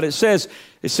blasphemed God. It says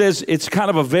it's kind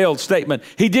of a veiled statement.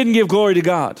 He didn't give glory to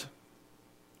God.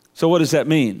 So what does that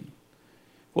mean?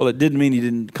 Well, it didn't mean he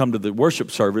didn't come to the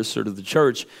worship service or to the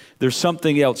church. There's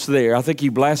something else there. I think he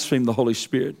blasphemed the Holy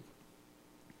Spirit.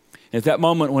 At that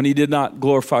moment when he did not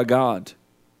glorify God.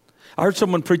 I heard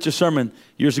someone preach a sermon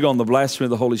years ago on the blasphemy of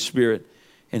the Holy Spirit.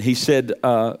 And he said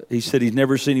he'd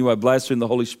never seen anyone blaspheme the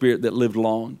Holy Spirit that lived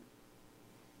long.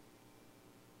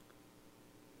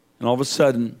 And all of a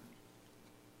sudden,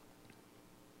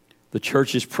 the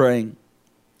church is praying.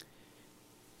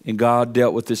 And God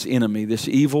dealt with this enemy, this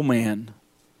evil man.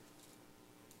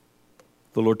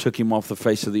 The Lord took him off the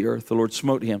face of the earth. The Lord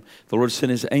smote him. The Lord sent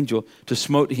his angel to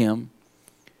smote him.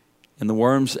 And the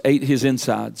worms ate his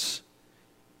insides.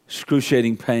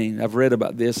 Excruciating pain. I've read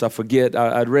about this. I forget.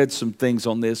 I'd read some things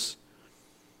on this.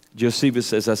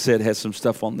 Josephus, as I said, has some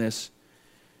stuff on this.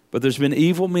 But there's been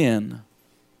evil men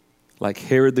like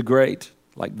Herod the Great,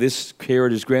 like this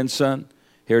Herod, his grandson,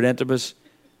 Herod Antipas,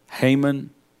 Haman.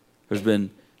 There's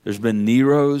been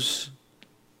Nero's.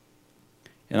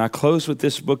 And I close with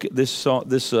this book, this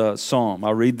psalm.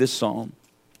 I'll read this psalm.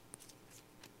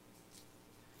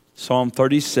 Psalm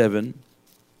 37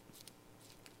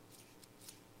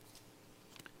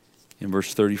 in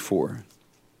verse 34.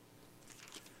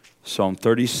 Psalm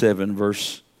 37,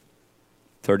 verse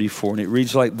 34. And it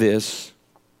reads like this.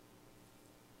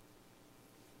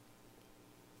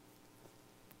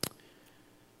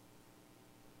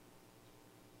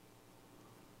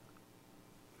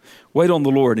 Wait on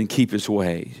the Lord and keep his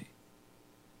way.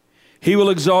 He will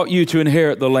exalt you to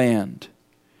inherit the land.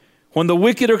 When the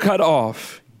wicked are cut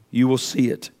off, you will see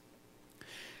it.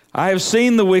 I have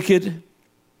seen the wicked.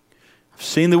 I've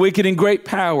seen the wicked in great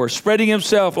power, spreading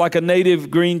himself like a native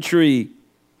green tree.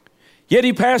 Yet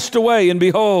he passed away, and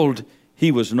behold, he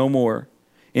was no more.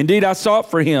 Indeed, I sought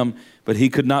for him, but he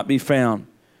could not be found.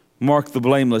 Mark the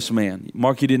blameless man.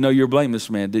 Mark, you didn't know you're a blameless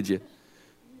man, did you?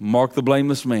 Mark the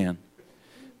blameless man.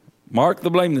 Mark the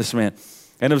blameless man,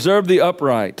 and observe the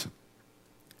upright,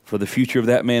 for the future of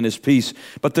that man is peace.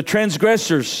 But the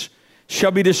transgressors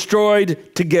shall be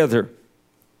destroyed together.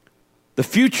 The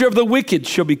future of the wicked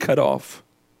shall be cut off.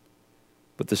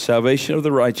 But the salvation of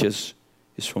the righteous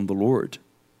is from the Lord.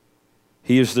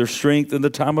 He is their strength in the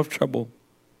time of trouble.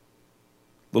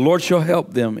 The Lord shall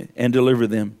help them and deliver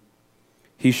them.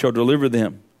 He shall deliver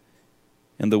them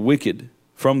and the wicked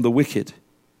from the wicked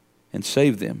and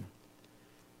save them,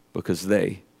 because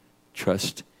they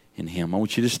trust in him. I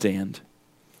want you to stand.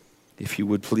 If you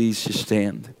would please just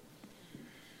stand.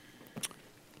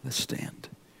 Let's stand.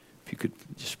 If you could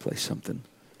just play something.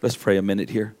 Let's pray a minute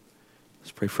here.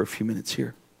 Let's pray for a few minutes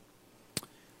here.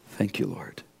 Thank you,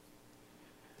 Lord.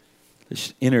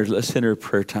 Let's enter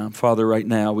prayer time. Father, right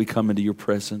now we come into your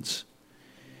presence.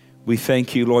 We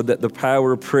thank you, Lord, that the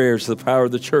power of prayer is the power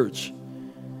of the church.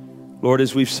 Lord,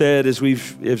 as we've said, as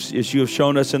you have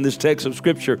shown us in this text of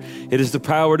Scripture, it is the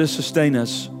power to sustain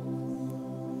us.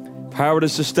 Power to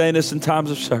sustain us in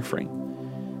times of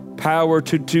suffering. Power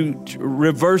to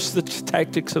reverse the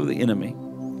tactics of the enemy.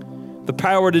 The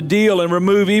power to deal and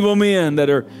remove evil men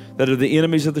that are the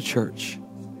enemies of the church.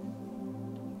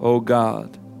 Oh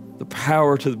God, the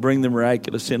power to bring the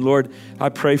miraculous in. Lord, I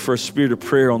pray for a spirit of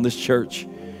prayer on this church.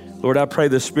 Lord, I pray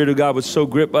the Spirit of God would so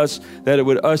grip us that it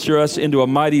would usher us into a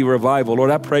mighty revival. Lord,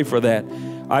 I pray for that.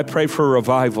 I pray for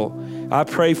revival. I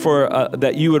pray for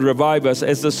that you would revive us.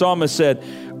 As the psalmist said,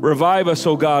 revive us,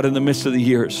 O God, in the midst of the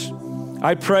years.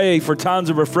 I pray for times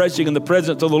of refreshing in the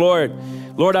presence of the Lord.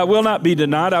 Lord, I will not be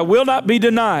denied. I will not be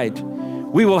denied.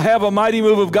 We will have a mighty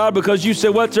move of God because you said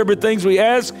whatsoever things we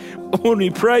ask, when we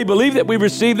pray, believe that we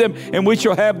receive them and we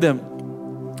shall have them.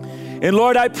 And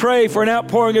Lord, I pray for an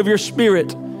outpouring of your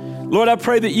Spirit. Lord, I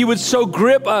pray that you would so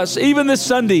grip us, even this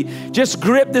Sunday, just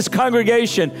grip this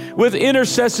congregation with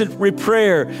intercessory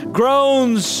prayer,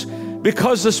 groans,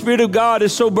 because the Spirit of God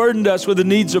has so burdened us with the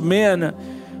needs of men.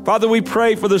 Father, we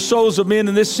pray for the souls of men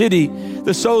in this city,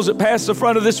 the souls that pass the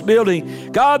front of this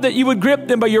building. God, that you would grip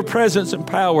them by your presence and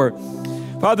power.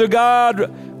 Father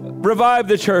God, revive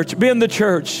the church, bend the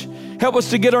church. Help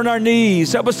us to get on our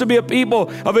knees. Help us to be a people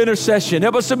of intercession.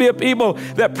 Help us to be a people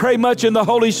that pray much in the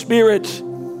Holy Spirit.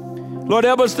 Lord,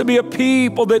 help us to be a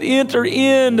people that enter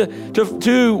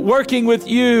into working with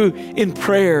you in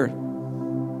prayer.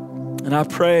 And I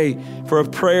pray for a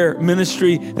prayer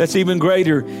ministry that's even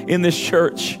greater in this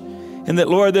church. And that,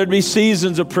 Lord, there'd be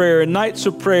seasons of prayer and nights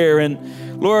of prayer.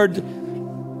 And Lord,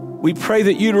 we pray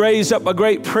that you'd raise up a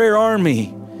great prayer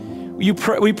army. We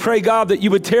pray, God, that you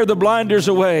would tear the blinders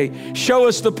away. Show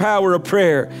us the power of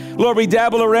prayer. Lord, we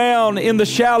dabble around in the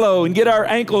shallow and get our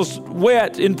ankles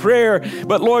wet in prayer.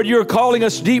 But Lord, you're calling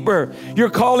us deeper. You're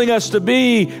calling us to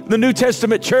be the New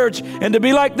Testament church and to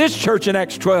be like this church in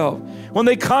Acts 12, when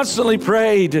they constantly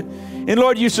prayed. And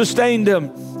Lord, you sustained them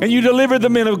and you delivered the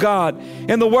men of God.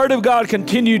 And the word of God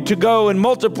continued to go and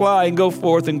multiply and go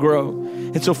forth and grow.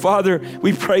 And so, Father,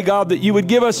 we pray, God, that you would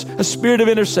give us a spirit of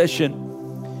intercession.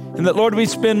 And that, Lord, we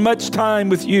spend much time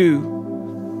with you.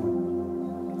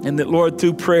 And that, Lord,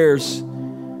 through prayers,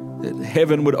 that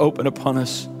heaven would open upon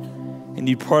us. And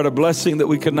you part a blessing that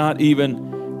we could not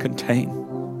even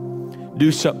contain.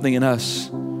 Do something in us,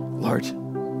 Lord.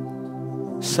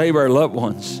 Save our loved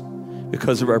ones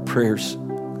because of our prayers.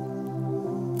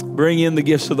 Bring in the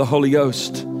gifts of the Holy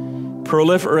Ghost.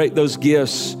 Proliferate those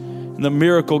gifts and the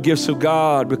miracle gifts of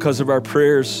God because of our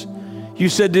prayers. You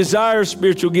said desire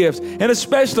spiritual gifts, and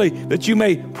especially that you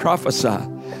may prophesy.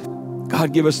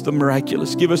 God, give us the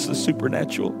miraculous. Give us the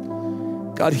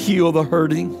supernatural. God, heal the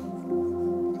hurting.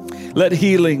 Let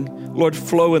healing, Lord,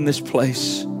 flow in this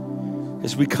place.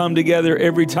 As we come together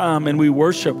every time and we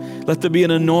worship, let there be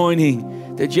an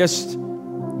anointing that just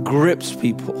grips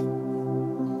people.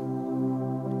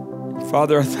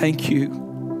 Father, I thank you.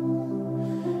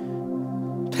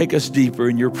 Take us deeper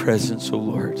in your presence, O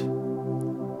Lord.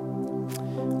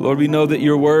 Lord, we know that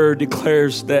your word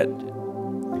declares that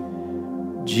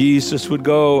Jesus would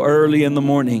go early in the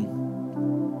morning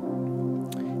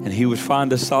and he would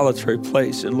find a solitary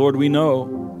place. And Lord, we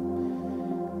know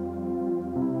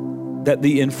that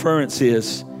the inference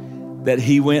is that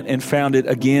he went and found it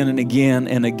again and again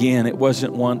and again. It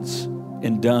wasn't once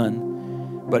and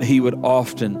done, but he would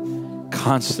often,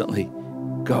 constantly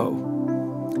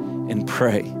go and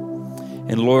pray.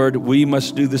 And Lord, we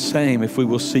must do the same if we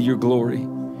will see your glory.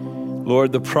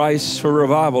 Lord, the price for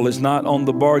revival is not on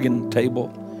the bargain table,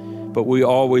 but we're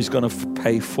always going to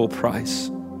pay full price.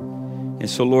 And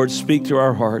so, Lord, speak to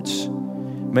our hearts.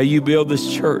 May you build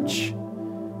this church.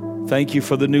 Thank you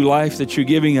for the new life that you're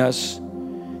giving us.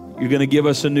 You're going to give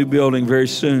us a new building very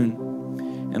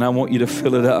soon, and I want you to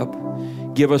fill it up.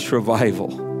 Give us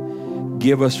revival.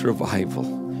 Give us revival.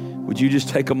 Would you just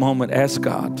take a moment, ask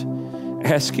God,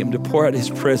 ask him to pour out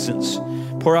his presence,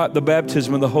 pour out the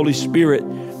baptism of the Holy Spirit.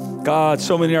 God,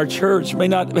 so many in our church may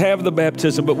not have the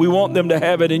baptism, but we want them to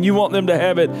have it, and you want them to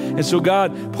have it. And so,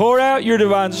 God, pour out your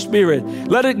divine Spirit.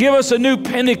 Let it give us a new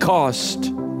Pentecost.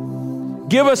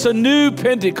 Give us a new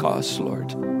Pentecost, Lord.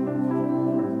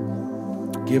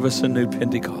 Give us a new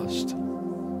Pentecost.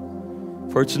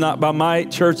 For it's not by might,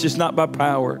 church, it's not by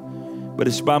power, but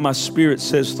it's by my Spirit,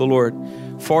 says the Lord.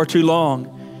 Far too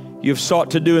long you've sought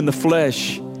to do in the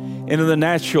flesh and in the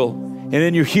natural and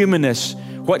in your humanness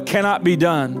what cannot be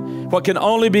done, what can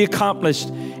only be accomplished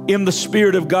in the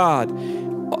Spirit of God,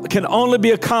 can only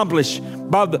be accomplished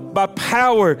by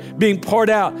power being poured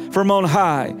out from on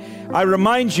high. I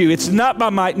remind you, it's not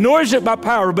by might, nor is it by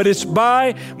power, but it's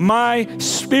by my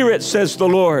Spirit, says the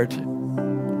Lord.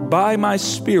 By my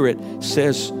Spirit,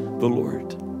 says the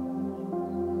Lord.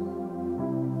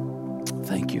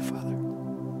 Thank you, Father.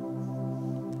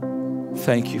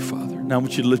 Thank you, Father. Now I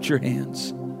want you to lift your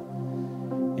hands.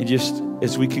 And just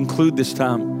as we conclude this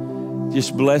time,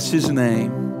 just bless his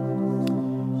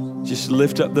name. Just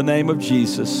lift up the name of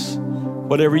Jesus.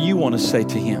 Whatever you want to say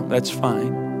to him, that's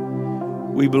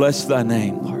fine. We bless thy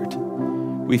name, Lord.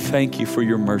 We thank you for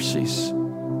your mercies.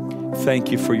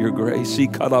 Thank you for your grace.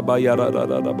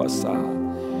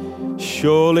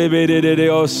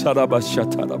 Sholebededeo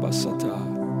sarabashatarabasata.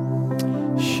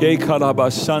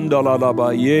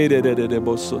 Shekarabasandalaba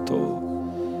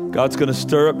yedededebosoto. God's going to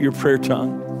stir up your prayer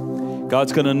tongue.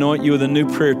 God's going to anoint you with a new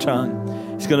prayer tongue.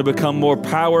 It's going to become more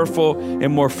powerful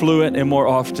and more fluent and more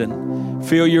often.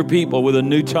 Fill your people with a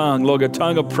new tongue, Lord, a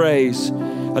tongue of praise,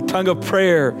 a tongue of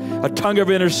prayer, a tongue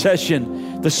of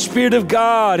intercession. The Spirit of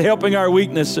God helping our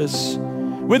weaknesses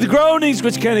with groanings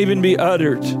which can't even be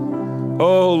uttered.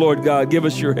 Oh, Lord God, give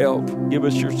us your help. Give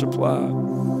us your supply.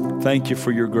 Thank you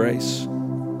for your grace.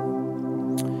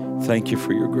 Thank you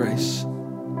for your grace.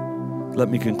 Let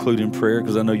me conclude in prayer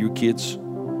because I know your kids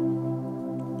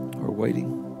are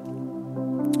waiting.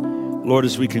 Lord,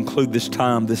 as we conclude this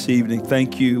time this evening,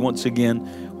 thank you once again.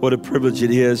 What a privilege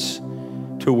it is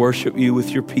to worship you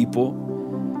with your people.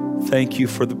 Thank you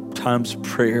for the times of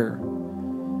prayer,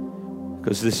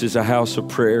 because this is a house of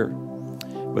prayer.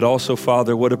 But also,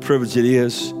 Father, what a privilege it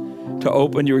is to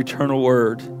open your eternal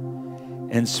word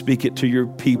and speak it to your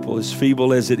people. As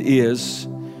feeble as it is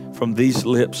from these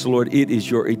lips, Lord, it is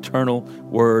your eternal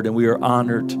word, and we are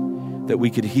honored that we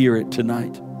could hear it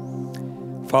tonight.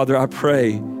 Father, I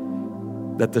pray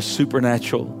that the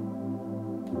supernatural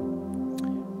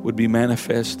would be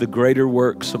manifest. The greater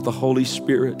works of the Holy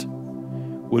Spirit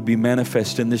would be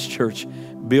manifest in this church.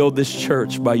 Build this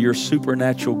church by your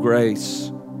supernatural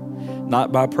grace,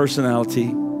 not by personality,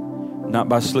 not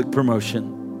by slick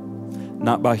promotion,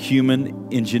 not by human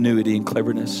ingenuity and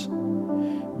cleverness.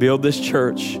 Build this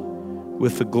church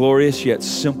with the glorious yet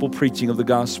simple preaching of the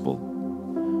gospel,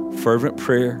 fervent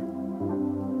prayer,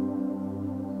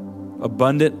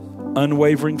 abundant,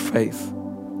 unwavering faith,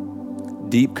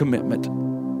 deep commitment,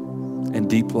 and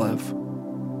deep love.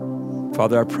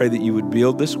 Father, I pray that you would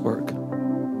build this work.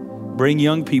 Bring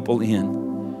young people in,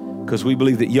 because we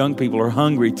believe that young people are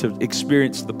hungry to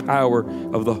experience the power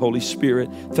of the Holy Spirit.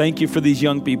 Thank you for these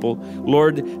young people,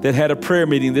 Lord, that had a prayer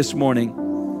meeting this morning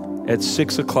at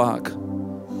 6 o'clock.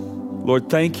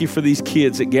 Lord, thank you for these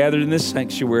kids that gathered in this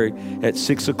sanctuary at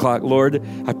 6 o'clock. Lord,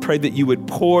 I pray that you would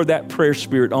pour that prayer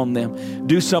spirit on them.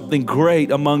 Do something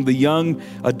great among the young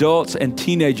adults and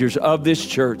teenagers of this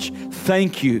church.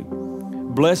 Thank you.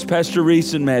 Bless Pastor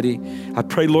Reese and Maddie. I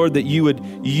pray, Lord, that you would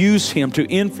use him to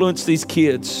influence these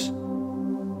kids.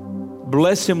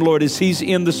 Bless him, Lord, as he's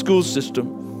in the school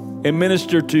system and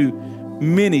minister to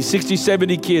many, 60,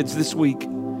 70 kids this week.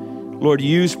 Lord,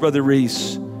 use Brother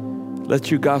Reese. Let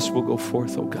your gospel go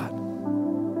forth, oh God.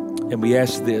 And we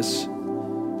ask this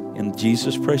in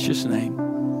Jesus' precious name.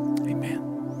 Amen.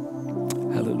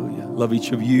 Hallelujah. Love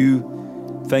each of you.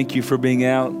 Thank you for being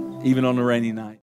out, even on a rainy night.